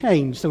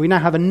changed. So we now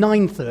have a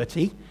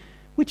 9:30,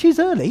 which is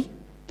early,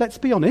 let's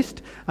be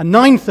honest, a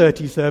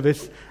 9:30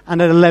 service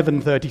and an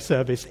 11:30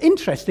 service.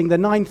 Interesting, the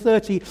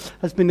 9:30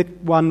 has been the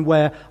one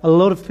where a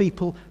lot of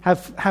people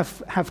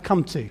have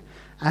come to.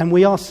 And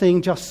we are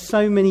seeing just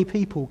so many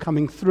people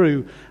coming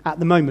through at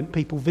the moment,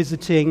 people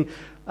visiting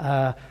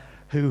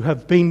who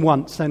have been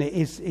once, and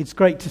it's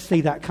great to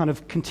see that kind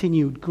of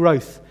continued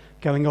growth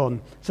going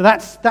on. So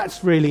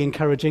that's really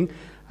encouraging.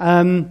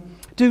 Do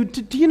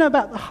you know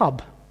about the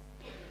hub?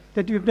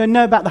 Do you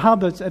know about the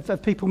hub? As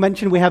people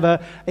mentioned, we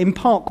have in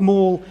Park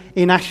Mall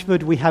in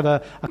Ashford, we have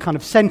a kind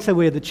of centre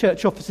where the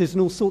church offices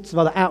and all sorts of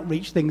other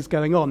outreach things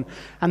going on.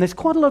 And there's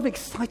quite a lot of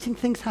exciting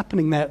things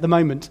happening there at the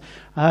moment.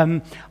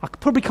 I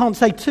probably can't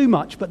say too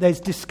much, but there's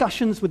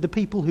discussions with the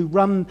people who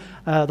run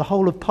the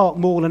whole of Park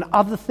Mall and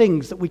other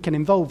things that we can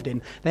involved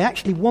in. They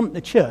actually want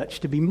the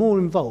church to be more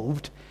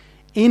involved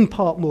in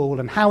Park Mall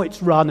and how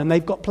it's run, and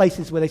they've got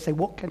places where they say,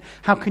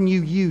 how can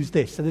you use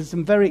this? So there's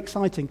some very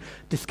exciting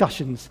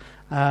discussions,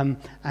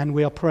 and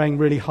we are praying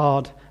really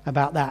hard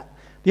about that.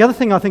 The other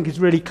thing I think is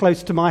really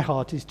close to my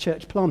heart is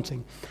church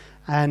planting,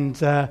 and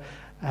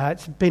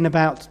it's been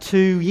about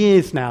 2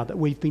 years now that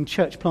we've been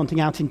church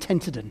planting out in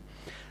Tenterden,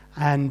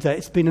 and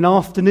it's been an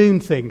afternoon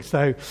thing,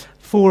 so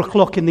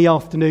 4:00 in the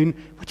afternoon,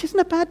 which isn't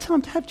a bad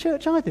time to have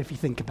church either if you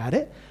think about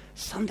it.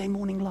 Sunday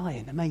morning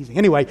lion, amazing.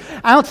 Anyway,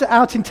 out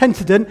in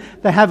Tenterden,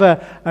 they have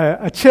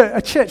a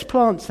church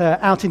plant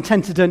out in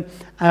Tenterden,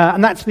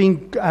 and that's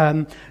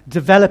been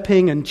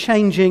developing and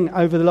changing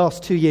over the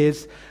last 2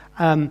 years.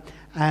 And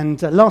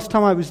last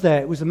time I was there,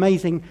 it was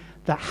amazing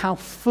that how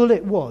full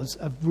it was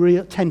of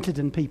real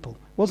Tenterden people.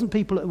 It wasn't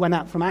people that went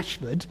out from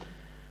Ashford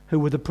who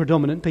were the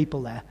predominant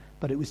people there,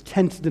 but it was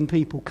Tenterden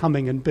people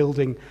coming and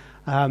building,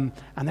 and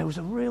there was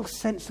a real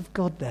sense of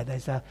God there.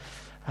 There's a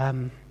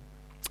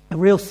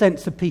real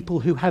sense of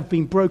people who have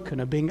been broken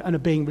and are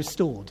being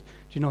restored. Do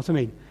you know what I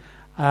mean?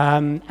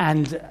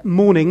 And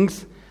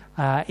mornings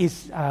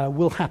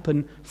will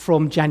happen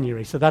from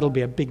January, so that'll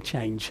be a big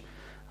change.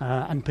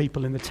 And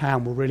people in the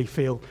town will really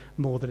feel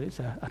more that it's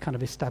a kind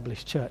of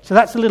established church. So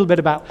that's a little bit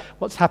about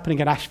what's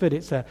happening at Ashford.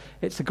 It's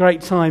a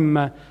great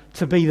time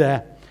to be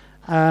there.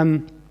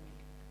 My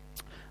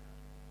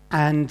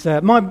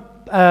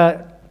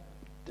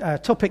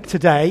topic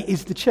today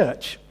is the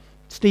church.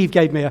 Steve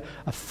gave me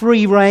a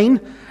free rein,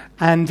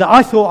 and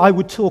I thought I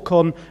would talk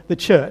on the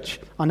church.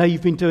 I know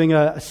you've been doing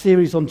a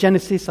series on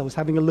Genesis. I was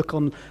having a look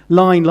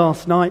online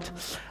last night.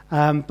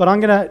 But I'm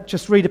going to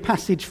just read a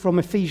passage from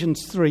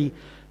Ephesians 3,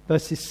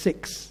 verses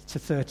 6 to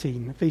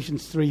 13.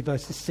 Ephesians 3,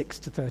 verses 6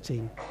 to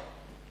 13.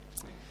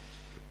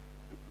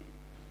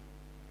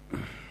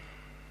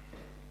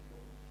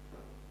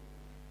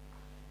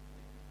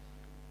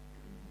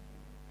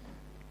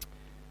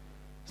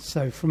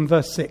 So from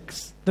verse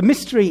 6, the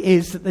mystery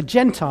is that the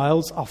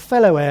Gentiles are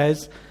fellow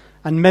heirs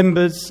and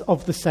members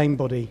of the same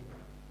body,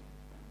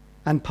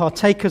 and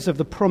partakers of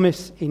the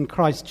promise in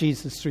Christ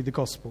Jesus through the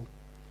gospel.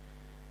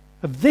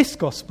 Of this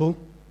gospel,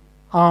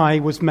 I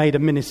was made a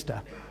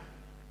minister,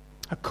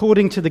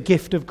 according to the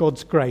gift of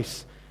God's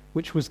grace,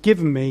 which was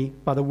given me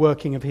by the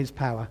working of his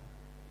power.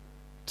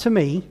 To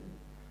me,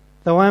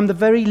 though I am the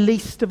very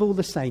least of all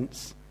the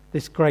saints,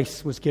 this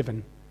grace was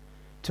given,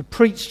 to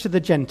preach to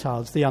the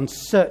Gentiles the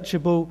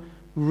unsearchable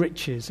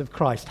riches of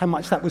Christ. How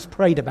much that was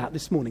prayed about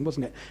this morning,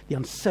 wasn't it? The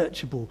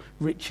unsearchable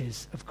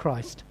riches of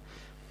Christ.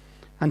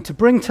 And to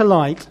bring to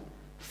light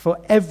for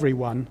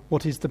everyone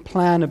what is the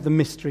plan of the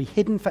mystery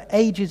hidden for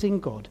ages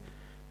in God,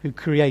 who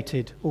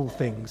created all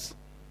things.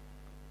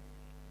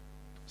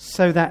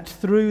 So that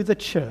through the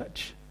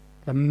church,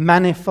 the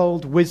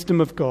manifold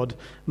wisdom of God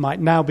might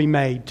now be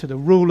made to the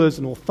rulers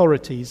and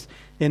authorities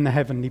in the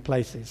heavenly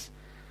places.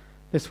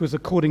 This was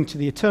according to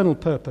the eternal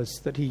purpose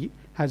that he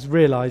has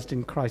realized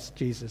in Christ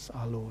Jesus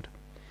our Lord,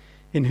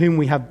 in whom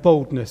we have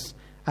boldness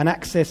and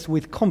access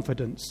with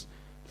confidence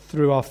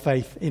through our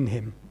faith in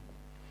him.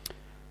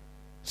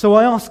 So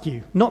I ask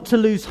you not to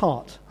lose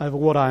heart over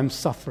what I am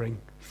suffering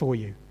for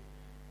you,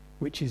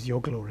 which is your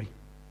glory.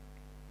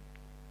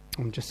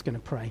 I'm just going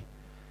to pray.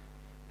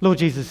 Lord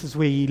Jesus, as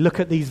we look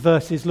at these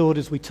verses, Lord,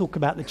 as we talk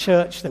about the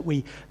church that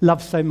we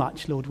love so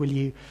much, Lord, will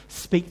you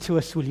speak to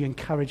us? Will you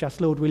encourage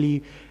us? Lord, will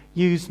you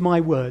use my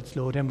words,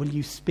 Lord, and will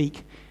you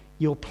speak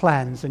your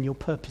plans and your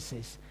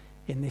purposes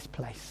in this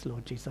place,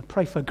 Lord Jesus? I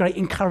pray for great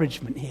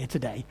encouragement here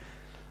today.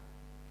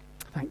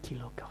 Thank you,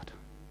 Lord God.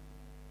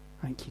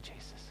 Thank you,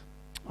 Jesus.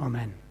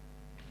 Amen.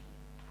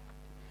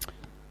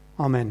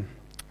 Amen.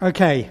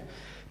 Okay.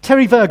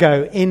 Terry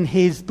Virgo, in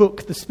his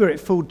book, The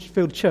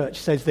Spirit-Filled Church,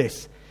 says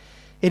this: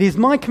 "It is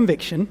my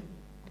conviction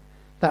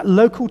that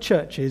local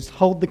churches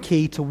hold the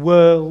key to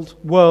world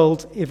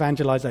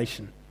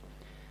evangelization.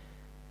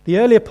 The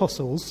early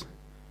apostles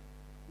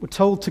were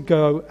told to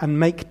go and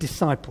make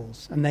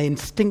disciples, and they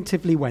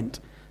instinctively went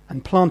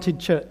and planted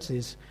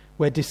churches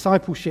where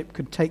discipleship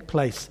could take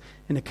place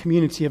in a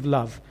community of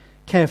love,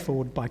 cared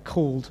for by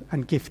called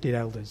and gifted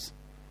elders.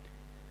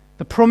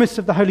 The promise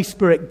of the Holy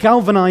Spirit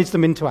galvanized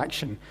them into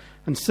action,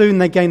 and soon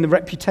they gained the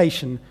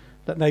reputation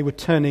that they were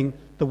turning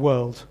the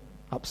world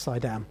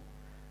upside down."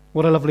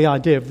 What a lovely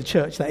idea of the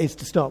church that is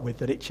to start with,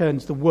 that it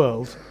turns the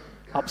world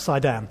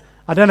upside down.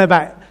 I don't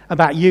know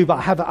about you, but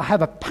I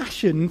have a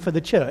passion for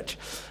the church.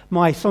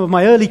 Some of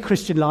my early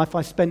Christian life,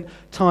 I spent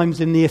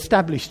times in the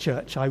established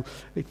church. I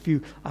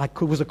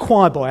was a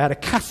choir boy. I had a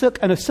cassock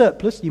and a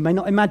surplice. You may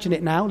not imagine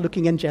it now,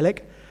 looking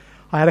angelic.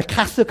 I had a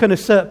cassock and a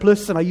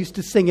surplice, and I used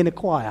to sing in a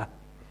choir.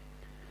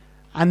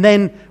 And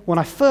then when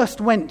I first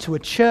went to a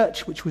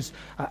church, which was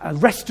a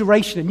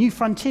restoration, a New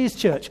Frontiers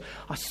church,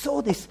 I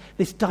saw this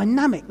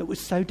dynamic that was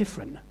so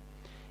different.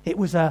 It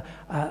was a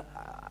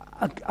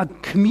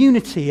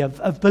community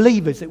of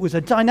believers. It was a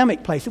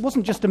dynamic place. It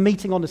wasn't just a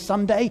meeting on a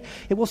Sunday.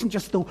 It wasn't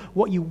just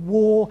what you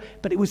wore,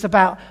 but it was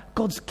about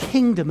God's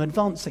kingdom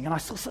advancing. And I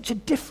saw such a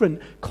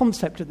different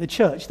concept at the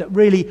church that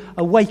really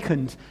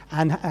awakened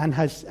and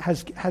has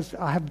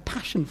I have a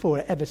passion for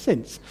it ever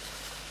since.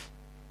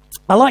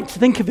 I like to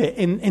think of it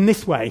in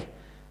this way,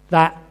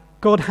 that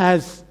God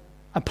has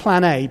a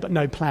plan A but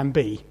no plan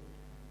B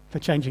for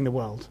changing the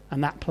world,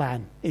 and that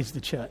plan is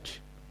the church.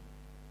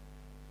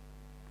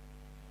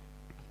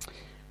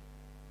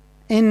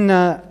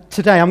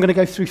 Today I'm going to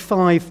go through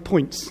 5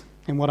 points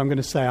in what I'm going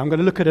to say. I'm going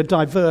to look at a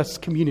diverse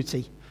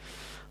community.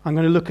 I'm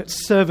going to look at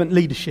servant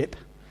leadership.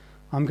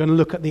 I'm going to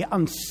look at the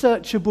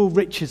unsearchable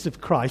riches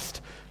of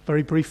Christ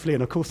very briefly,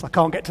 and of course I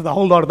can't get to the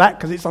whole lot of that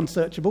because it's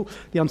unsearchable.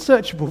 The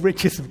unsearchable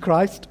riches of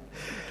Christ.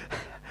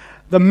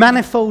 The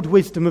manifold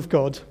wisdom of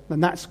God,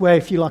 and that's where,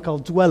 if you like, I'll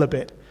dwell a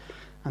bit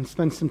and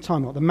spend some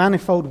time on the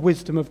manifold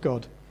wisdom of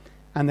God,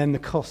 and then the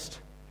cost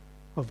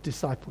of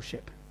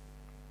discipleship.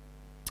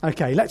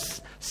 Okay,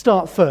 let's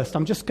start first.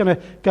 I'm just going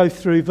to go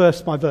through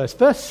verse by verse.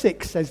 Verse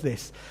 6 says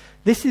this: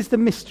 "This is the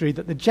mystery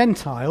that the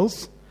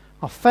Gentiles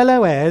are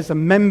fellow heirs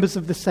and members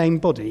of the same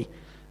body,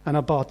 and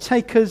are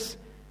partakers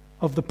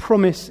of the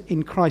promise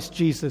in Christ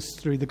Jesus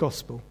through the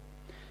gospel."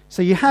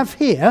 So you have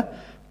here,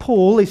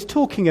 Paul is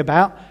talking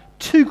about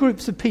 2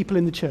 groups of people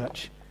in the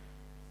church.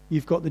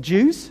 You've got the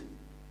Jews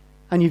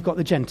and you've got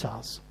the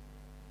Gentiles.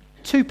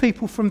 2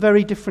 people from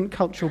very different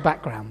cultural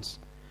backgrounds.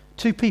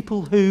 2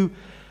 people who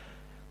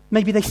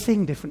maybe they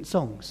sing different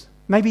songs.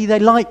 Maybe they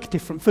like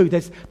different food.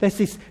 There's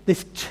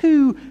this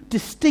 2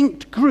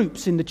 distinct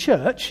groups in the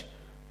church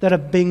that are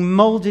being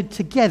molded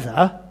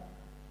together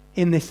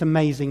in this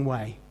amazing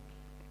way.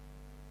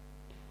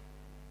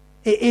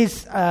 It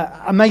is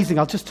amazing.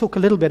 I'll just talk a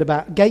little bit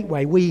about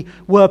Gateway. We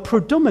were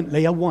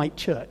predominantly a white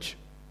church,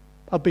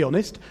 I'll be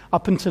honest,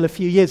 up until a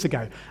few years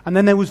ago. And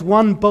then there was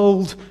one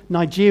bold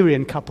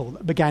Nigerian couple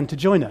that began to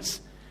join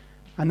us.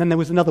 And then there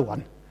was another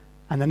one,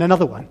 and then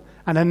another one,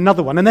 and then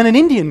another one. And then an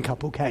Indian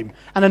couple came,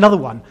 and another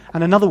one,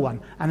 and another one,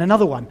 and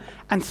another one.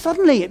 And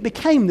suddenly it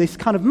became this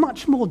kind of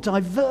much more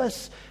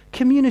diverse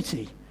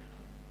community.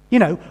 You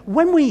know,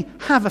 when we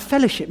have a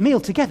fellowship meal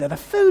together, the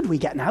food we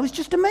get now is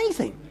just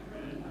amazing.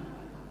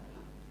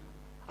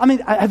 I mean,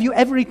 have you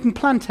ever eaten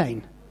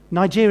plantain?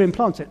 Nigerian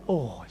plantain?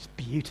 Oh, it's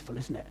beautiful,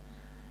 isn't it?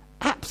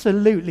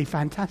 Absolutely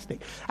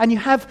fantastic. And you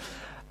have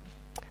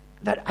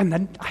that, and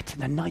then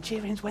the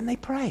Nigerians, when they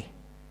pray,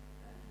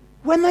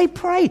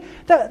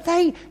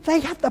 they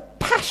have the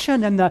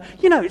passion and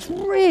it's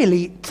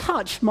really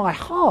touched my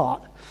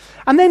heart.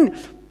 And then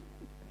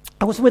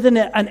I was with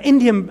an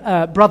Indian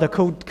brother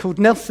called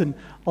Nelson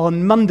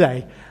on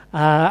Monday,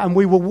 and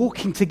we were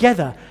walking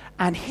together,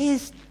 and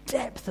his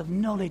depth of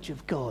knowledge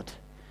of God.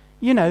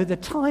 You know, the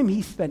time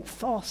he spent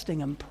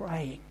fasting and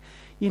praying.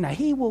 You know,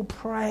 he will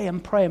pray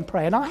and pray and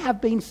pray. And I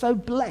have been so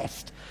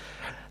blessed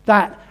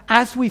that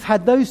as we've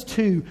had those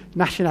 2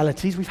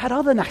 nationalities, we've had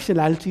other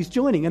nationalities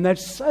joining. And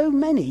there's so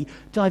many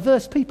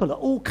diverse people that are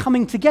all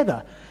coming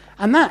together.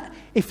 And that,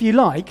 if you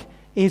like,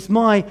 is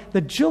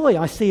the joy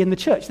I see in the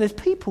church. There's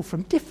people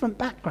from different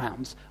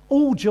backgrounds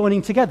all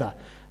joining together.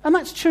 And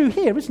that's true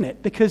here, isn't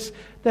it? Because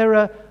there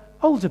are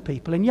older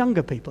people and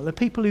younger people. They're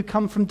people who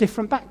come from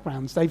different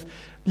backgrounds. They've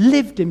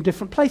lived in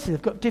different places. They've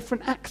got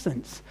different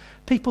accents.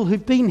 People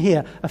who've been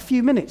here a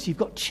few minutes. You've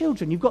got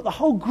children. You've got the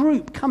whole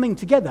group coming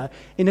together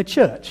in a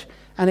church.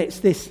 And it's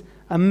this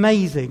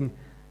amazing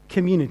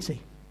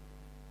community.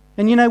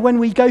 And you know, when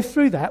we go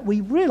through that,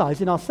 we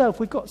realise in ourselves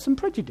we've got some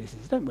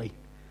prejudices, don't we?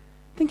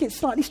 I think it's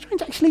slightly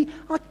strange. Actually,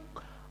 I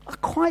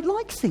quite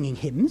like singing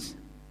hymns.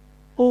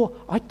 Or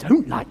I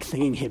don't like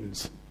singing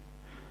hymns.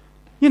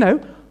 You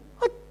know,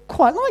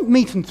 quite like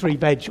meat and 3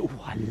 veg. Oh,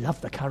 I love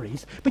the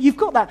curries. But you've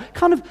got that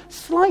kind of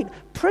slight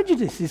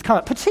prejudices,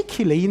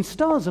 particularly in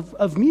styles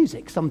of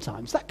music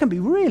sometimes. That can be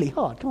really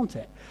hard, can't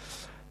it?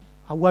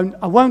 I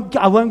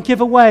won't give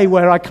away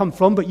where I come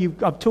from, but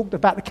I've talked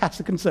about the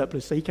cassock and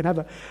surplice, so you can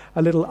have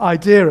a little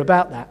idea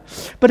about that.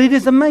 But it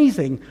is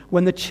amazing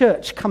when the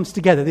church comes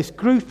together, this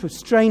group of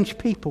strange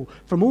people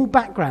from all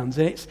backgrounds,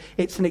 and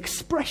it's an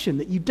expression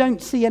that you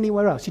don't see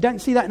anywhere else. You don't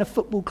see that in a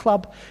football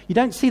club. You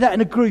don't see that in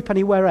a group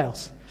anywhere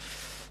else.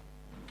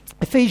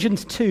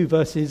 Ephesians 2,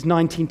 verses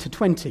 19 to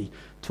 20,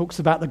 talks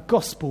about the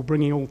gospel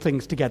bringing all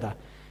things together.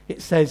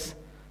 It says,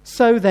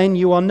 "So then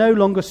you are no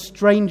longer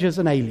strangers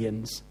and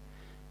aliens,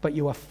 but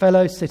you are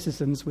fellow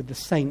citizens with the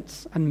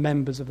saints and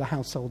members of the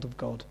household of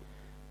God,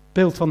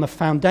 built on the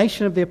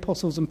foundation of the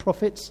apostles and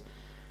prophets,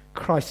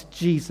 Christ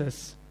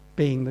Jesus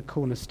being the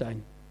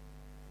cornerstone.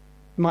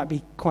 It might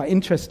be quite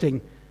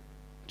interesting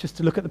just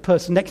to look at the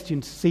person next to you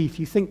and to see if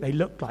you think they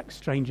look like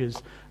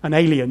strangers and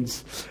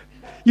aliens.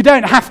 You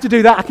don't have to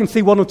do that. I can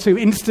see one or two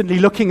instantly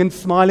looking and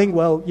smiling.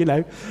 Well, you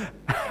know.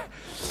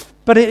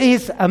 But it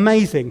is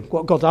amazing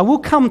what God does. I will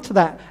come to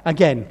that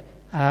again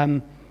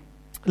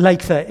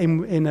later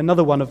in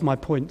another one of my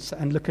points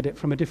and look at it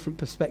from a different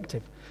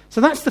perspective.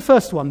 So that's the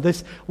first one,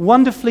 this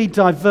wonderfully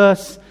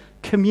diverse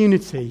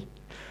community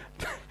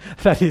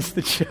that is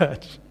the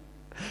church.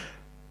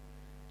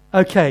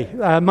 Okay,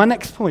 my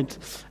next point.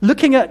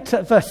 Looking at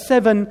verse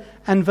 7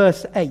 and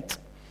verse 8.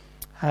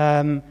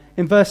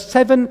 In verse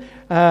 7,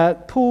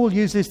 Paul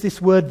uses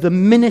this word, the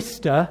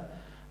minister,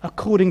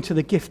 according to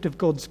the gift of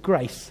God's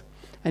grace.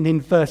 And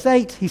in verse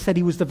 8, he said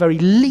he was the very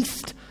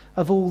least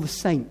of all the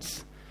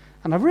saints.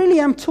 And I really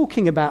am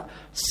talking about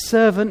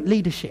servant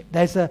leadership.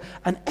 There's an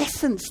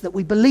essence that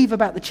we believe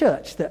about the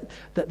church, that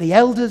the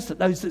elders, that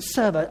those that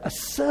serve are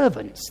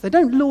servants. They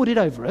don't lord it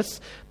over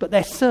us, but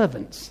they're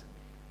servants.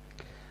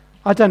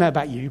 I don't know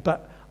about you,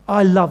 but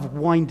I love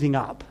winding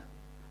up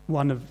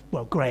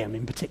Graham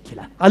in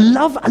particular. I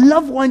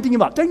love winding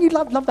him up. Don't you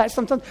love that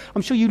sometimes?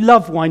 I'm sure you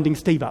love winding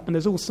Steve up, and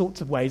there's all sorts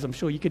of ways I'm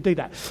sure you could do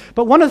that.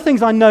 But one of the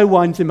things I know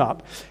winds him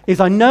up is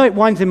I know it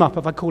winds him up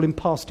if I call him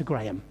Pastor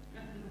Graham.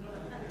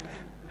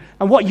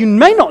 And what you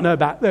may not know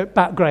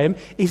about Graham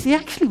is he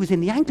actually was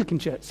in the Anglican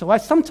church. So I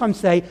sometimes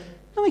say,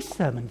 nice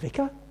sermon,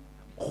 Vicar.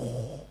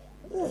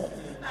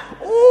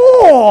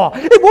 Oh,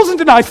 it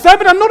wasn't a nice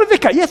sermon. I'm not a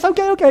vicar. Yes,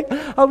 okay.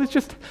 I was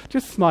just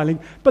smiling.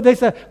 But there's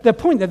the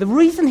point there. The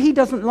reason he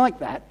doesn't like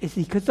that is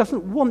because he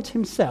doesn't want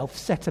himself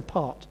set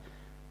apart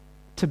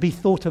to be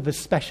thought of as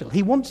special.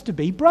 He wants to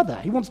be brother.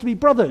 He wants to be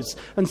brothers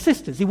and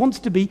sisters. He wants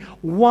to be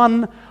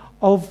one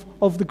of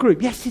the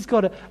group. Yes, he's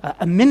got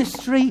a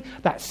ministry,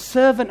 that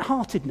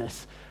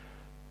servant-heartedness.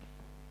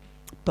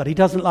 But he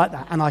doesn't like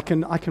that. And I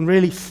can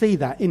really see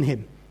that in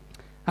him.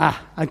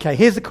 Okay,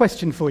 here's a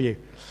question for you.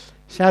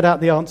 Shout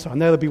out the answer. I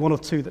know there'll be one or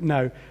two that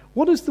know.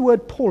 What does the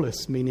word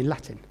Paulus mean in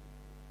Latin?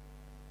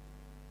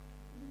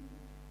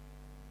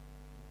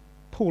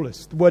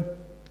 Paulus, the word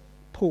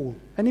Paul.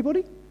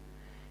 Anybody?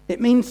 It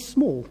means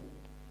small.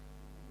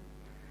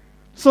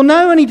 So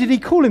not only did he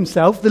call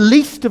himself the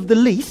least of the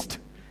least,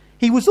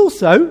 he was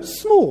also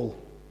small.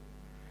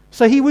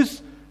 So he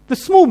was the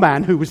small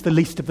man who was the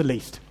least of the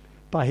least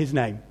by his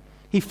name.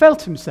 He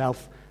felt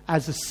himself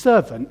as a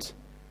servant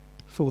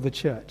for the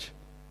church.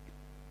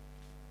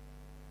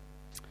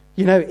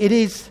 You know, it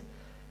is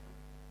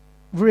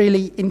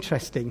really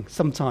interesting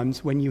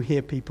sometimes when you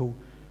hear people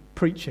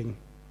preaching.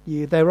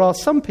 There are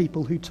some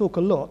people who talk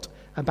a lot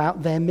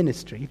about their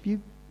ministry. Have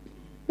you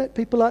met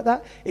people like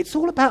that? It's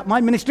all about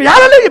my ministry.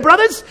 Hallelujah,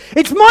 brothers!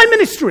 It's my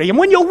ministry. And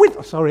when you're with...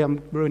 Oh, sorry,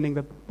 I'm ruining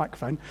the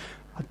microphone.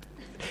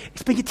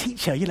 It's being a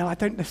teacher, I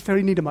don't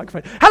necessarily need a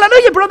microphone.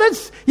 Hallelujah,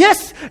 brothers!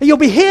 Yes, you'll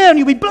be here and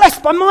you'll be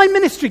blessed by my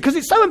ministry because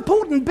it's so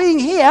important being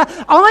here.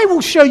 I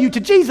will show you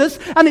to Jesus,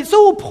 and it's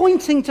all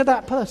pointing to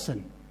that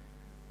person.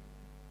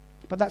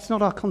 But that's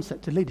not our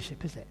concept of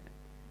leadership, is it?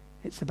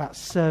 It's about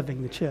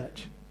serving the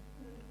church.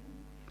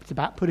 It's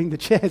about putting the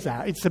chairs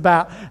out. It's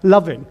about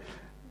loving.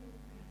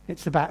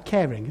 It's about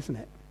caring, isn't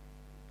it?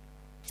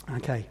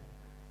 Okay.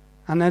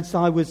 And as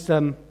I was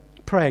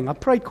praying, I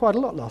prayed quite a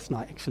lot last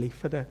night, actually,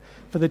 for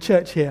the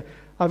church here.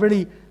 I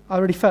really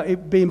felt it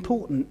would be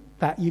important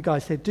that you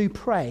guys said, do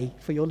pray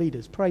for your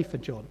leaders. Pray for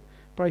John.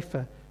 Pray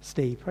for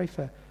Steve. Pray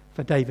for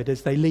David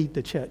as they lead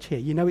the church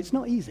here. It's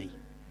not easy.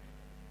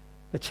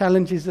 The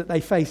challenges that they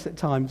face at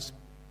times,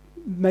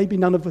 maybe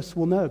none of us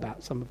will know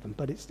about some of them,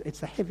 but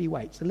it's a heavy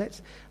weight. So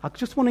I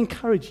just want to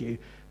encourage you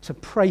to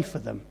pray for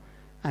them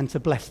and to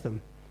bless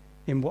them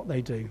in what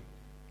they do.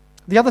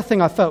 The other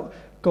thing I felt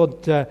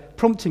God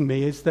prompting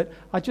me is that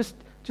I just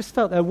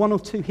felt there are one or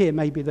two here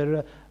maybe that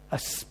are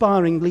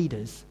aspiring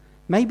leaders.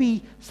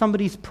 Maybe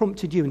somebody's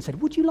prompted you and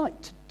said, would you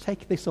like to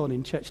take this on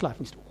in church life?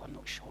 And you said, I'm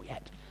not sure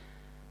yet.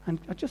 And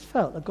I just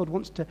felt that God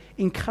wants to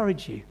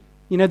encourage you.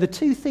 The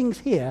two things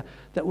here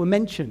that were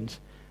mentioned,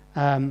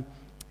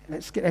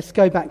 let's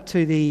go back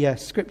to the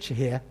scripture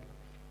here.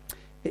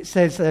 It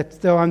says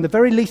that though I'm the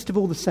very least of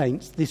all the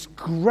saints, this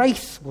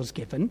grace was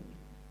given.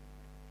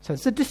 So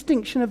it's a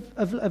distinction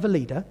of a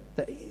leader,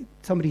 that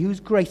somebody who's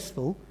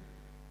graceful.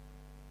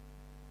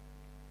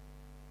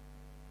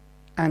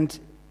 And,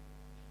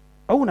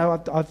 oh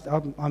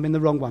no, I'm in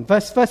the wrong one.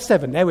 Verse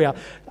 7, there we are.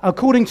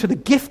 According to the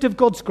gift of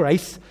God's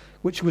grace,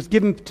 which was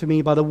given to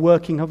me by the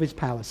working of his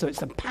power. So it's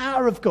the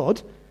power of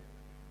God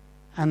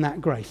and that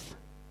grace.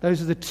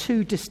 Those are the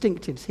two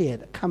distinctives here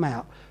that come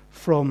out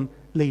from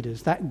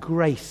leaders. That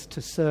grace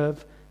to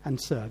serve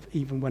and serve,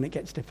 even when it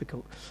gets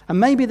difficult. And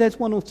maybe there's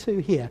one or two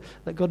here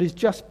that God is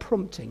just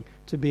prompting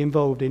to be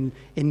involved in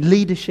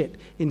leadership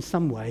in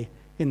some way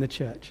in the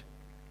church.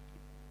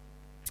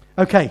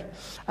 Okay,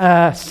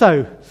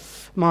 so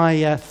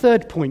my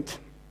third point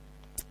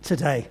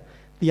today,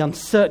 the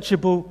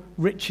unsearchable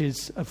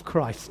riches of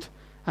Christ.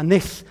 And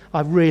this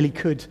I really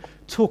could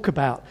talk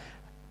about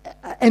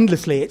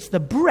endlessly. It's the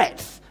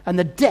breadth and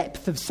the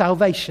depth of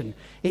salvation.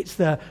 It's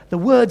the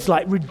words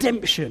like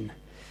redemption.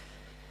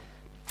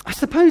 I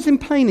suppose in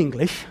plain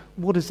English,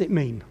 what does it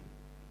mean?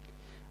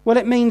 Well,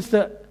 it means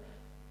that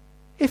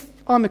if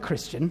I'm a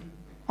Christian,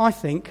 I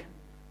think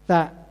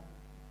that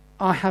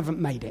I haven't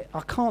made it.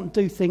 I can't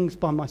do things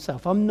by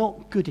myself. I'm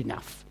not good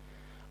enough.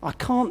 I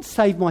can't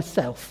save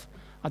myself.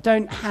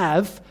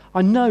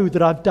 I know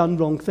that I've done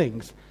wrong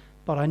things,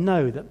 but I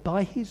know that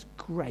by his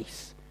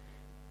grace,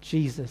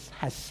 Jesus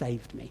has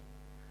saved me.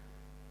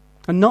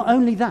 And not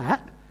only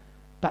that,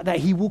 but that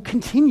he will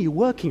continue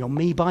working on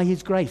me by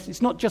his grace.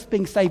 It's not just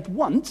being saved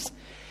once,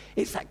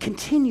 it's that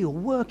continual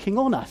working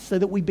on us so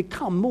that we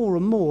become more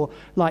and more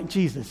like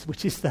Jesus,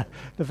 which is the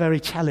very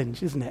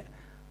challenge, isn't it,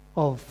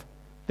 of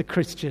the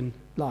Christian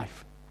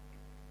life.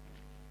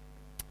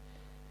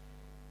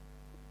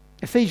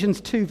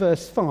 Ephesians 2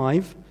 verse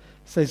 5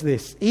 says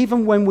this: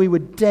 even when we were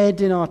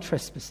dead in our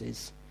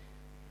trespasses,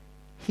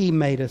 he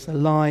made us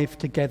alive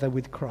together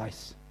with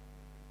Christ.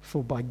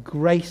 For by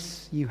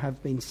grace you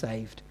have been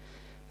saved.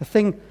 The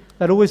thing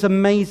that always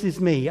amazes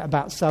me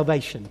about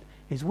salvation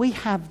is we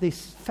have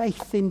this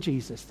faith in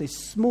Jesus, this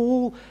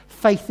small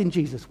faith in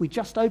Jesus. We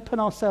just open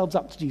ourselves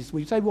up to Jesus.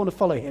 We say we want to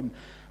follow him.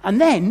 And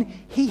then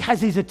he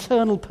has his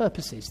eternal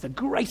purposes. The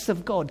grace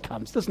of God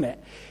comes, doesn't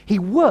it? He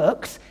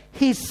works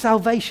his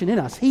salvation in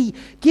us. He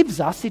gives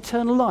us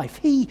eternal life.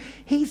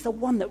 He's the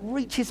one that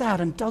reaches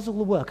out and does all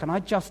the work. And I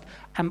just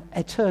am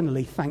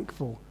eternally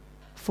thankful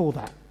for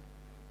that.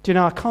 Do you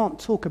know, I can't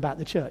talk about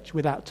the church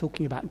without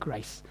talking about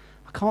grace.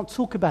 I can't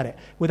talk about it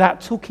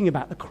without talking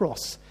about the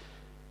cross,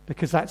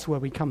 because that's where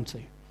we come to.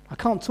 I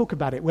can't talk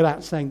about it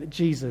without saying that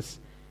Jesus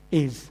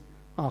is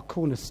our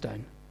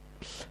cornerstone.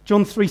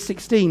 John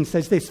 3:16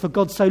 says this: for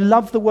God so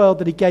loved the world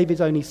that he gave his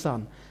only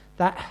son,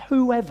 that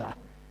whoever,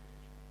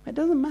 it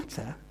doesn't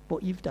matter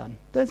what you've done,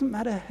 it doesn't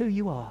matter who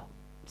you are.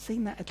 I've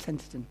seen that at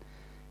Tenterton.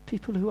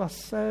 People who are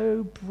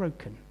so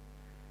broken,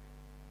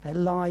 their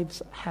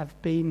lives have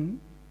been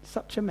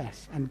such a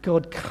mess, and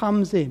God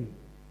comes in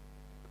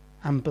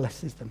and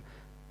blesses them.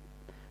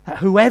 That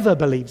whoever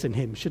believes in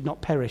him should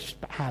not perish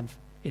but have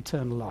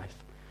eternal life.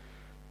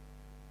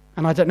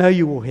 And I don't know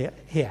you all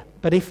here,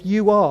 but if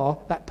you are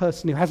that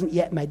person who hasn't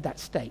yet made that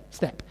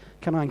step,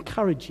 can I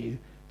encourage you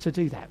to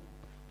do that?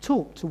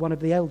 Talk to one of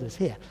the elders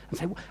here and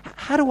say,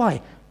 how do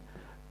I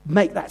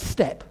make that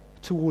step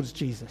towards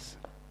Jesus?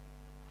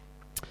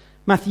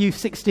 Matthew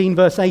 16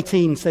 verse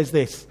 18 says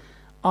this: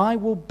 I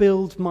will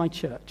build my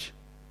church,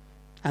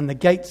 and the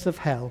gates of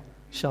hell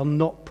shall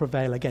not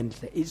prevail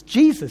against it. It's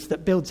Jesus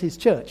that builds his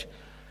church.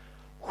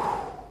 Whew.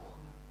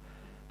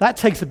 That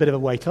takes a bit of a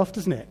weight off,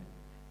 doesn't it?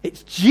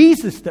 It's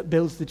Jesus that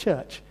builds the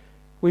church.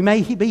 We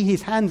may be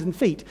his hands and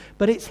feet,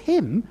 but it's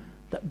him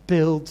that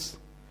builds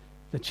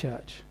the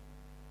church.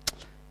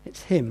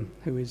 It's him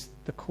who is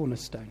the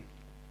cornerstone.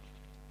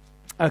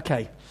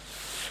 Okay,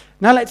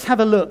 now let's have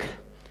a look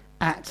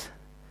at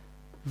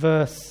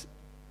verse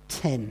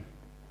 10.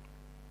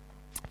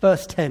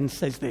 Verse 10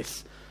 says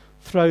this: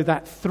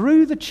 that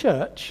through the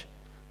church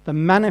the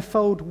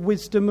manifold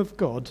wisdom of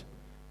God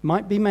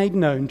might be made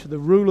known to the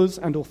rulers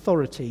and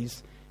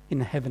authorities in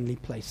the heavenly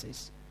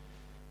places.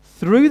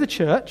 Through the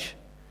church,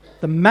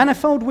 the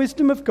manifold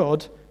wisdom of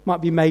God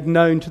might be made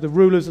known to the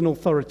rulers and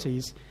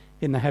authorities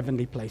in the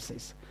heavenly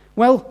places.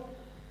 Well,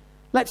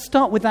 let's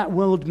start with that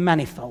word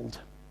manifold.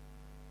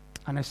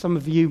 I know some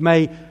of you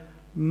may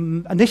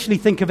initially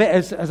think of it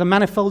as a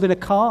manifold in a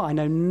car. I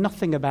know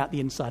nothing about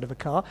the inside of a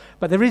car,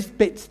 but there is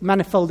bits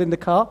manifold in the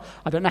car.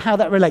 I don't know how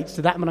that relates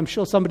to that, but I'm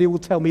sure somebody will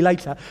tell me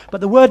later.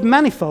 But the word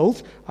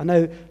manifold, I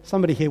know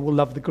somebody here will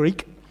love the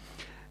Greek,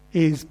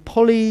 is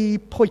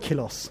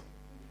polypoikilos,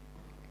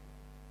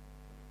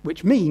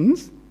 which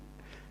means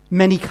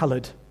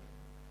many-coloured,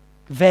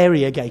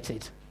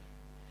 variegated.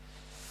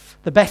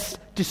 The best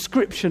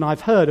description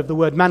I've heard of the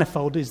word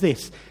manifold is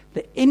this: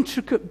 the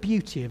intricate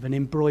beauty of an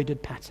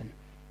embroidered pattern.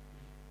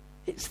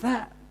 It's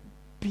that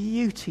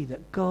beauty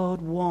that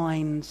God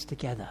winds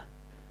together.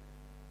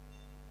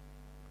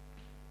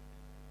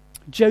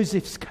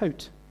 Joseph's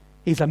coat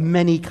is a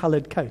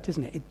many-coloured coat,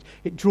 isn't it?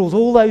 It draws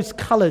all those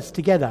colours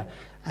together,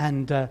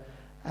 and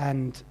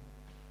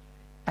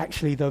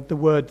actually the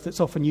word that's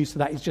often used for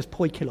that is just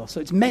poikilos.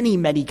 So it's many,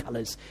 many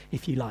colours,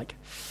 if you like.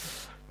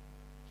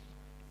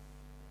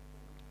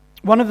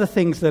 One of the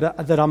things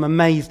that I'm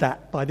amazed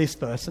at by this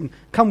verse, and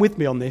come with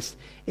me on this,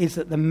 is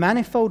that the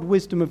manifold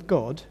wisdom of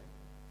God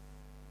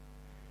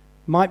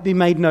might be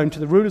made known to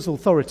the ruler's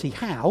authority.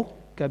 How?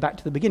 Go back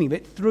to the beginning of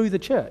it, through the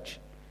church.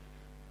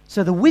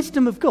 So the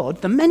wisdom of God,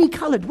 the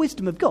many-coloured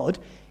wisdom of God,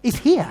 is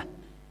here.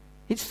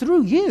 It's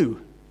through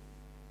you.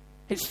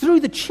 It's through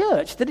the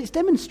church that it's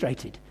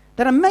demonstrated.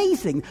 That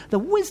amazing. The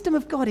wisdom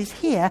of God is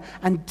here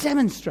and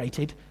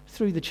demonstrated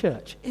through the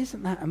church.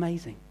 Isn't that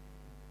amazing?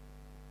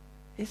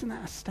 Isn't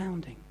that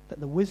astounding that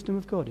the wisdom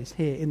of God is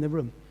here in the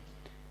room?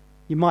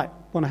 You might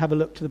want to have a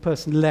look to the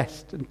person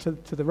left and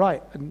to the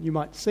right, and you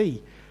might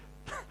see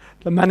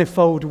the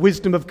manifold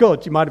wisdom of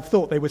God. You might have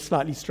thought they were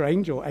slightly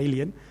strange or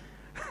alien.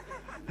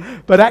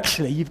 But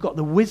actually, you've got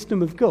the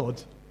wisdom of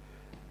God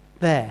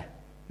there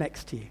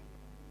next to you.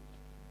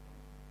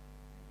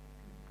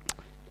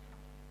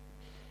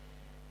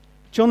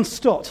 John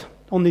Stott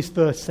on this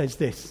verse says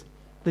this: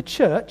 the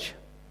church,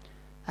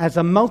 as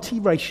a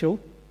multiracial,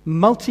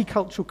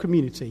 multicultural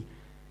community,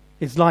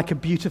 is like a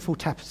beautiful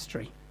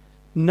tapestry.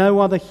 No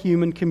other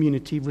human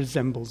community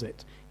resembles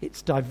it.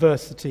 Its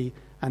diversity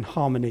and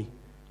harmony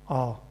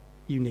are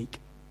unique.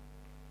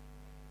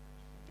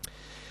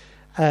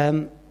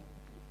 My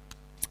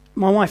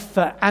wife,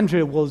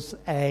 Andrea, was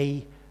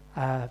a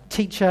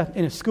teacher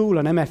in a school,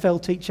 an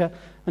MFL teacher,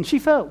 and she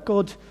felt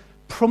God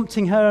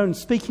prompting her and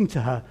speaking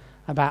to her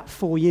about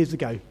 4 years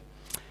ago.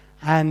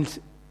 And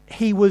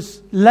he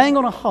was laying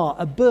on her heart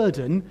a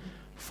burden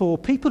for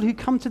people who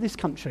come to this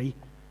country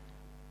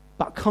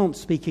but can't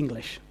speak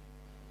English.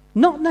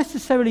 Not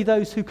necessarily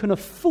those who can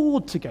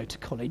afford to go to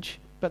college,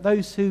 but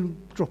those who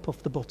drop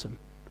off the bottom.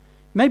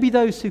 Maybe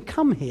those who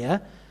come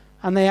here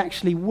and they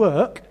actually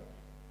work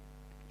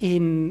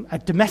in a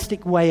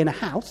domestic way in a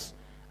house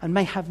and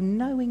may have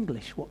no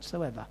English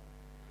whatsoever.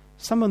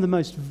 Some of the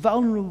most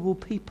vulnerable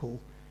people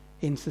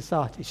in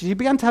society. She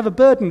began to have a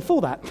burden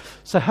for that.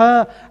 So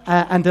her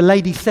and a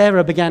lady,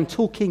 Sarah, began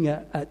talking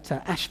at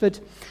Ashford.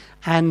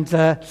 And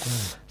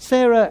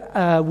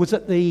Sarah was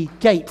at the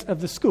gate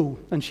of the school,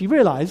 and she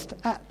realised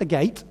at the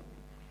gate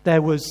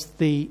there was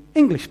the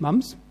English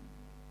mums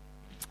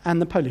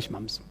and the Polish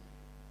mums.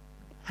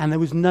 And there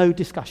was no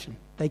discussion.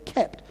 They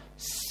kept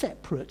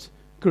separate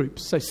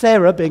groups. So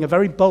Sarah, being a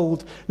very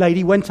bold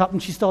lady, went up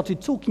and she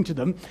started talking to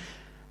them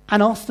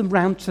and asked them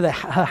round to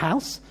her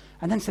house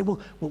and then said, well,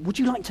 would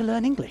you like to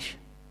learn English?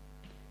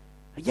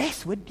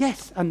 Yes.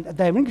 And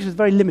their English is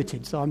very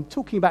limited, so I'm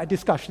talking about a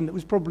discussion that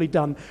was probably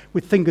done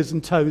with fingers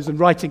and toes and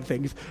writing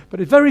things,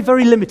 but it's very,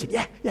 very limited.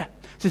 Yeah. So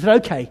he said,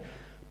 okay,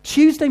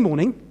 Tuesday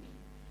morning,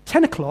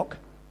 10 o'clock,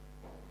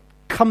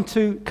 come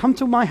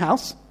to my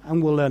house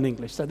and we'll learn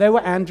English. So there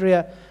were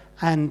Andrea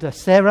and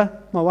Sarah,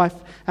 my wife,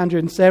 Andrea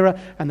and Sarah,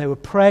 and they were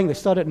praying. They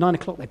started at 9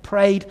 o'clock, they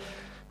prayed.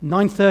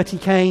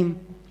 9:30 came,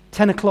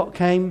 10 o'clock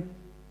came,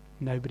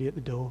 nobody at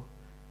the door.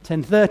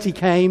 10:30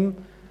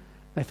 came.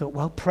 They thought,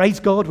 well, praise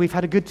God, we've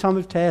had a good time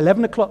of tea.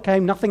 11 o'clock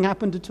came, nothing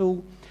happened at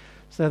all.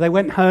 So they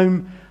went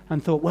home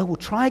and thought, well, we'll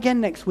try again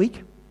next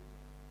week.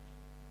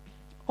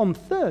 On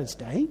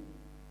Thursday,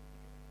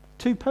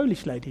 2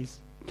 Polish ladies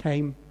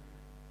came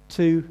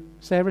to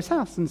Sarah's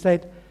house and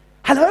said,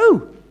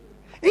 hello,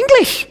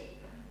 English.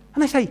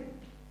 And they say,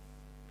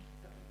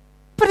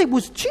 but it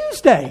was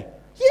Tuesday.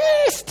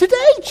 Yes,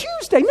 today,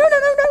 Tuesday. No,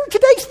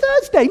 today's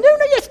Thursday. No,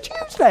 yes,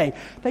 Tuesday.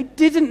 They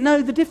didn't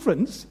know the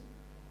difference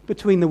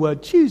between the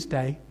word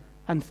Tuesday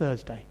and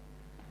Thursday.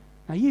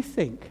 Now you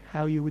think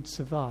how you would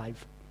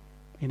survive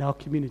in our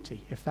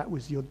community if that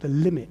was the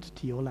limit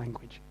to your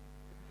language.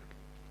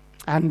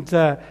 And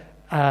Sarah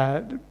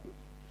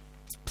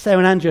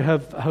and Andrew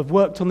have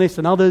worked on this,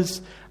 and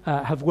others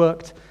have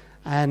worked.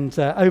 And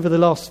over the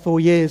last 4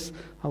 years,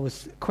 I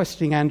was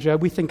questioning Andrea.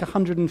 We think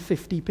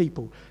 150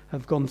 people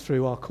have gone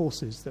through our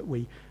courses that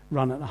we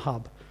run at the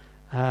hub.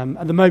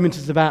 At the moment,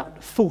 it's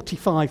about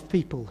 45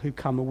 people who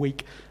come a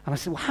week. And I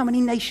said, well, how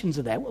many nations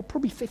are there? Well,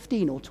 probably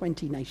 15 or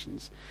 20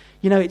 nations.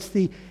 You know, it's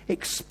the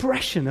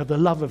expression of the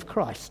love of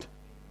Christ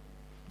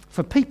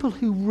for people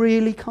who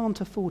really can't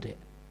afford it,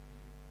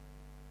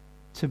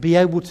 to be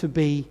able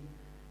to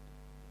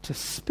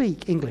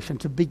speak English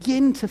and to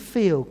begin to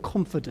feel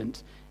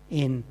confident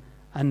in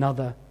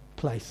another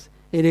place.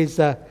 It is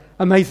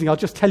amazing. I'll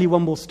just tell you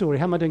one more story.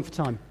 How am I doing for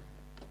time?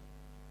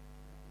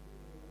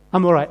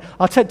 I'm all right.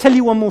 I'll tell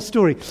you one more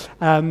story.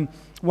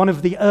 One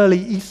of the early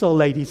ESOL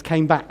ladies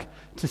came back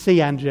to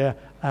see Andrea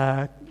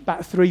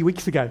about 3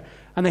 weeks ago.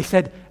 And she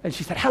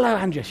said, hello,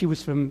 Andrea. She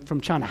was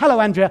from China.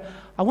 Hello, Andrea.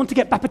 I want to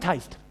get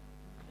baptized.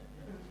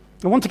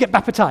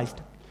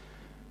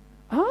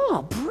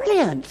 Oh,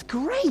 brilliant.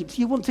 Great.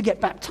 You want to get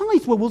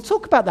baptized? Well, we'll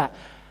talk about that.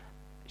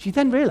 She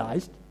then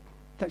realized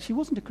that she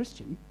wasn't a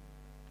Christian.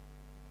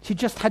 She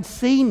just had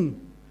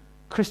seen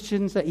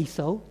Christians at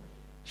ESOL.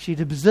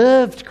 She'd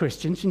observed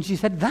Christians, and she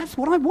said, that's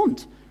what I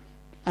want.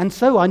 And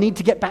so I need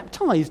to get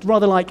baptized,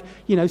 rather like,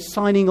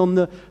 signing on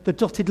the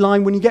dotted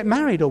line when you get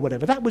married or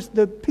whatever. That was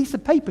the piece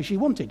of paper she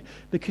wanted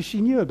because she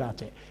knew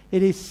about it.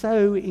 It is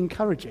so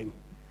encouraging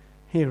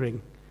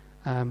hearing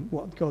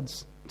what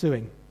God's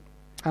doing.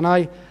 And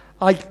I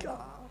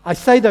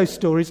say those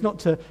stories not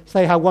to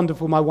say how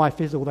wonderful my wife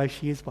is, although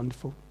she is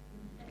wonderful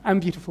and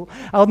beautiful.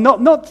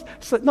 Not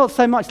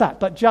so much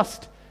that, but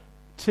just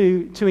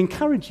to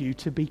encourage you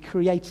to be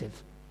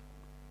creative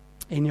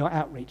in your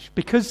outreach.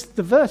 Because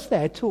the verse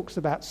there talks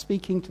about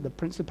speaking to the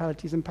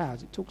principalities and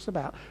powers. It talks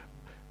about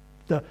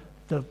the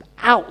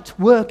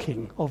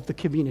outworking of the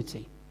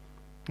community.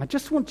 I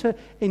just want to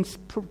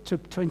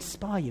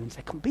inspire you and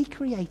say, be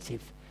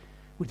creative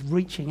with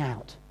reaching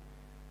out.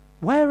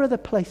 Where are the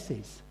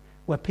places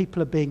where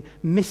people are being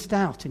missed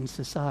out in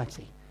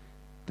society?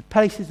 The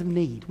places of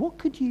need. What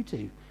could you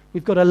do?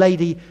 We've got a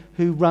lady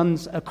who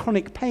runs a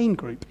chronic pain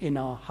group in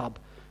our hub.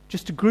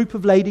 Just a group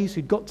of ladies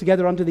who got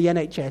together under the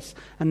NHS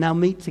and now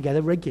meet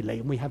together regularly.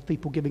 And we have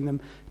people giving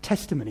them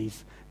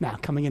testimonies now,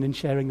 coming in and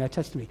sharing their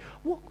testimony.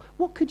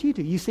 What could you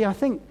do? You see, I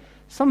think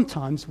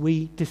sometimes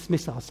we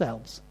dismiss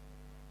ourselves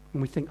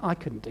and we think, I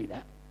couldn't do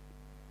that.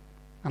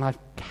 And I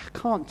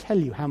can't tell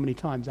you how many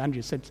times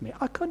Andrea said to me,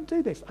 I can't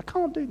do this.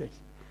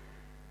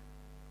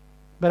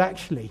 But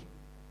actually,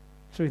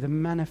 through the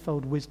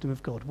manifold wisdom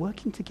of God,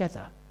 working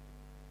together,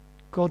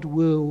 God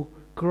will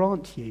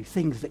grant you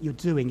things that you're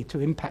doing to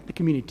impact the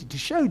community, to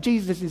show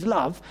Jesus'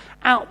 love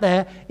out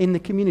there in the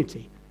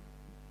community,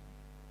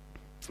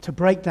 to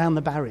break down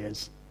the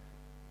barriers.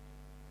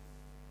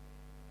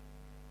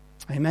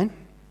 Amen?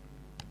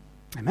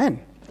 Amen.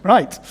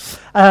 Right.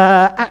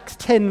 Acts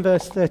 10,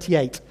 verse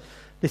 38.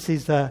 This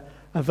is a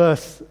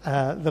verse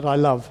that I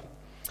love.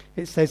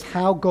 It says,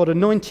 how God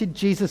anointed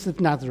Jesus of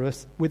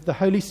Nazareth with the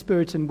Holy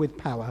Spirit and with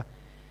power.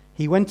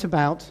 He went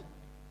about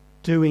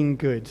doing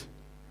good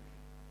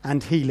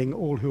and healing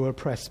all who were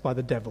oppressed by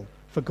the devil,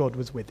 for God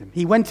was with him.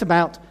 He went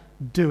about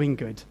doing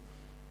good.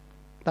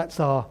 That's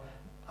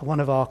one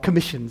of our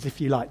commissions, if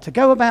you like, to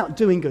go about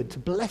doing good, to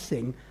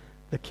blessing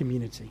the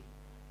community.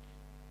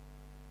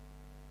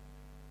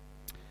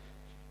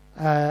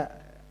 I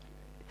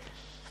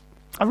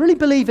really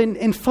believe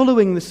in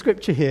following the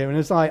scripture here, and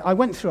as I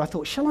went through, I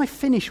thought, shall I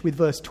finish with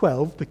verse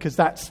 12, because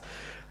that's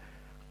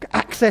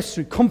access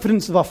through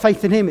confidence of our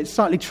faith in him. It's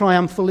slightly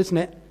triumphal, isn't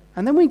it?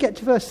 And then when we get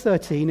to verse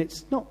 13,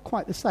 it's not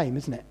quite the same,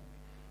 isn't it?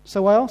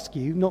 So I ask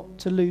you not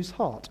to lose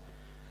heart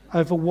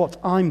over what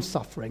I'm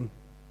suffering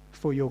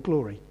for your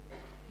glory.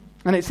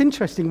 And it's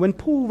interesting, when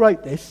Paul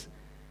wrote this,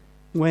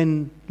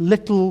 when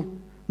little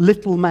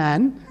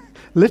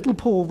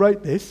Paul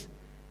wrote this,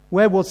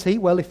 where was he?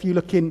 Well, if you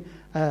look in,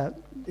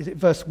 is it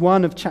verse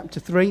 1 of chapter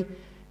 3?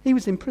 He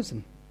was in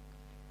prison.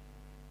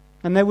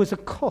 And there was a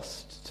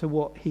cost to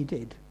what he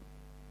did.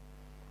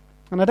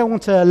 And I don't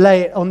want to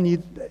lay it on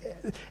you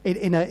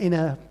in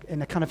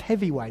a kind of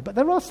heavy way, but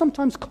there are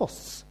sometimes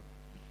costs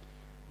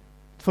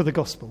for the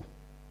gospel.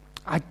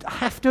 I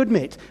have to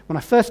admit, when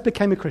I first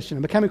became a Christian,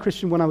 I became a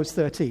Christian when I was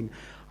 13,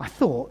 I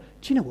thought,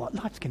 do you know what?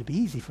 Life's going to be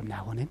easy from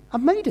now on in.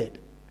 I've made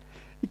it.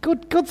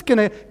 God's going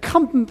to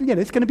come,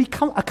 it's going to be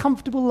a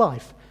comfortable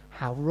life.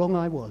 How wrong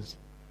I was.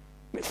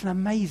 It's an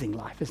amazing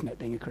life, isn't it,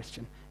 being a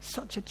Christian?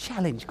 Such a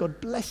challenge. God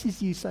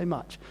blesses you so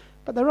much.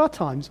 But there are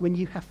times when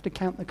you have to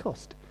count the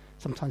cost.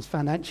 Sometimes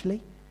financially,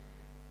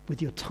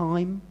 with your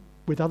time,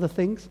 with other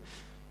things.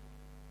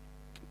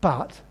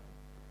 But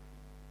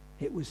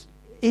it was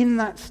in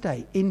that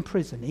state, in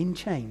prison, in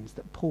chains,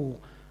 that Paul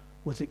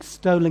was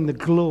extolling the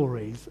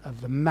glories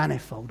of the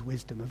manifold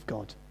wisdom of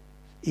God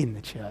in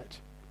the church.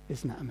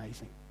 Isn't that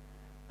amazing?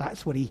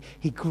 That's what he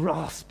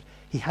grasped.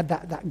 He had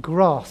that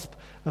grasp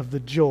of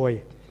the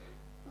joy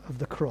of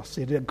the cross.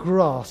 He had a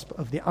grasp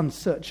of the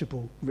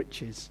unsearchable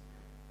riches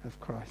of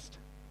Christ.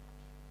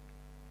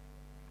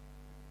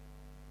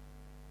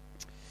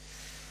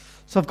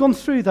 So I've gone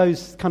through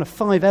those kind of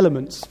 5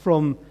 elements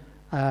from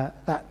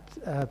that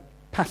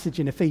passage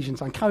in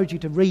Ephesians. I encourage you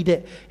to read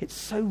it. It's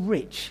so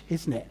rich,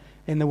 isn't it,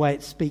 in the way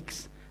it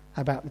speaks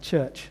about the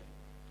church.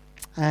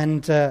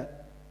 And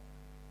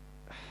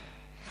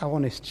how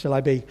honest shall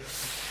I be?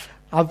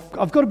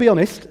 I've got to be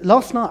honest.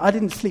 Last night I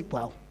didn't sleep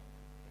well.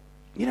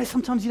 You know,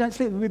 sometimes you don't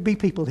sleep. There'll be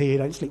people here who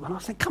don't sleep well. I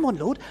said, come on,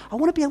 Lord, I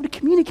want to be able to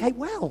communicate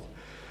well.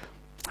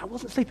 I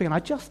wasn't sleeping, and I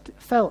just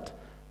felt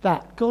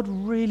that God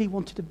really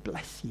wanted to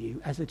bless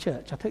you as a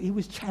church. I think he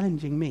was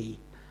challenging me,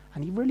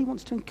 and he really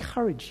wants to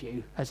encourage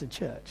you as a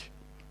church.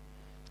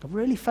 I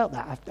really felt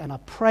that, and I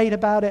prayed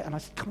about it, and I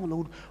said, come on,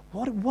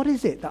 Lord, what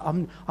is it that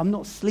I'm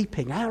not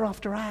sleeping hour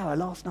after hour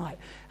last night?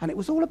 And it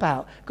was all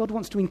about God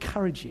wants to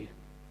encourage you.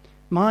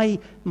 My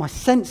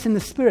sense in the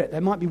Spirit, there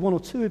might be 1 or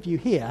 2 of you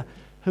here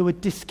who are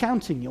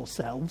discounting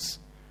yourselves,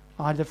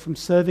 either from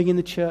serving in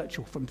the church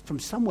or from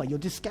somewhere. You're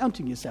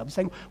discounting yourselves,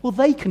 saying, well,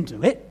 they can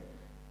do it.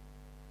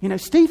 You know,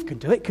 Steve can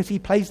do it because he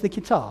plays the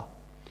guitar.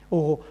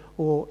 Or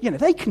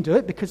they can do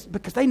it because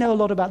they know a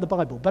lot about the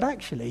Bible. But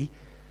actually,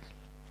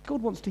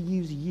 God wants to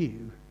use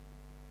you,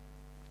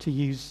 to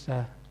use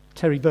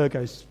Terry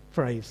Virgo's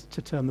phrase,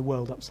 to turn the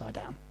world upside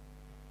down.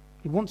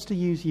 He wants to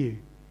use you.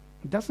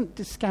 He doesn't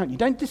discount you.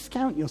 Don't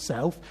discount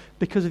yourself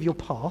because of your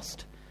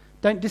past.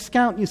 Don't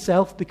discount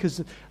yourself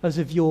because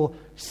of your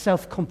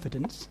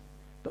self-confidence.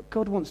 But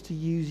God wants to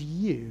use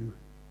you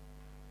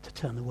to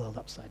turn the world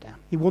upside down.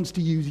 He wants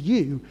to use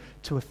you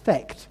to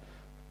affect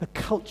the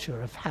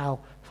culture of how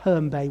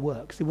Herne Bay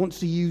works. He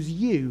wants to use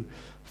you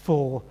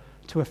to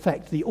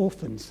affect the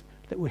orphans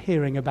that we're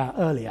hearing about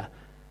earlier.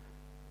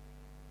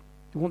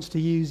 He wants to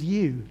use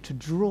you to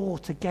draw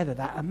together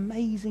that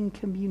amazing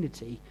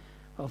community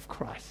of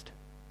Christ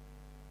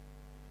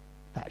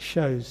that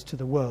shows to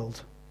the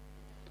world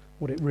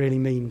what it really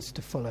means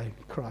to follow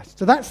Christ.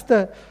 So that's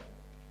the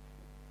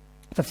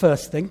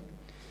first thing.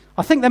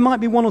 I think there might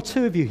be 1 or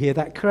 2 of you here,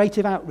 that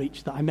creative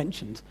outreach that I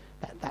mentioned,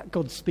 that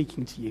God's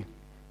speaking to you.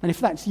 And if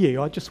that's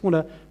you, I just want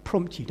to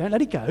prompt you. Don't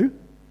let it go.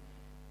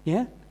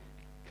 Yeah?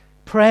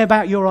 Pray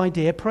about your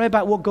idea. Pray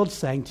about what God's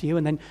saying to you,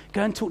 and then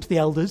go and talk to the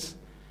elders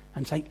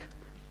and say,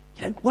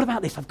 what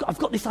about this? I've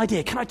got this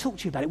idea. Can I talk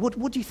to you about it?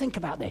 What do you think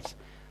about this?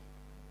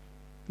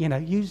 You know,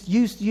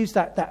 use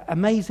that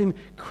amazing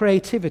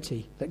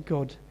creativity that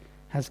God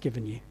has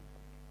given you.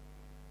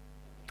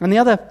 And the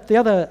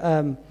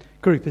other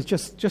group is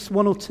just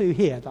one or two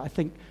here that I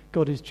think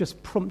God is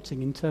just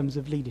prompting in terms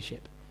of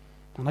leadership.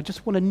 And I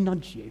just want to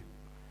nudge you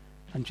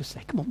and just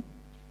say, come on,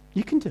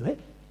 you can do it.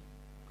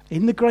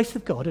 In the grace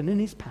of God and in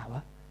his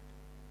power,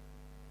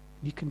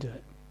 you can do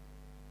it.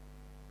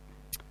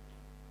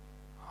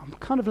 I'm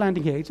kind of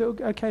landing here. Is it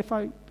okay if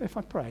I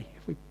pray?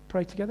 If we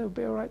pray together, it'll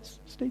be all right,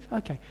 Steve?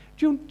 Okay.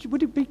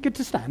 Would it be good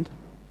to stand? Do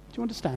you want to stand?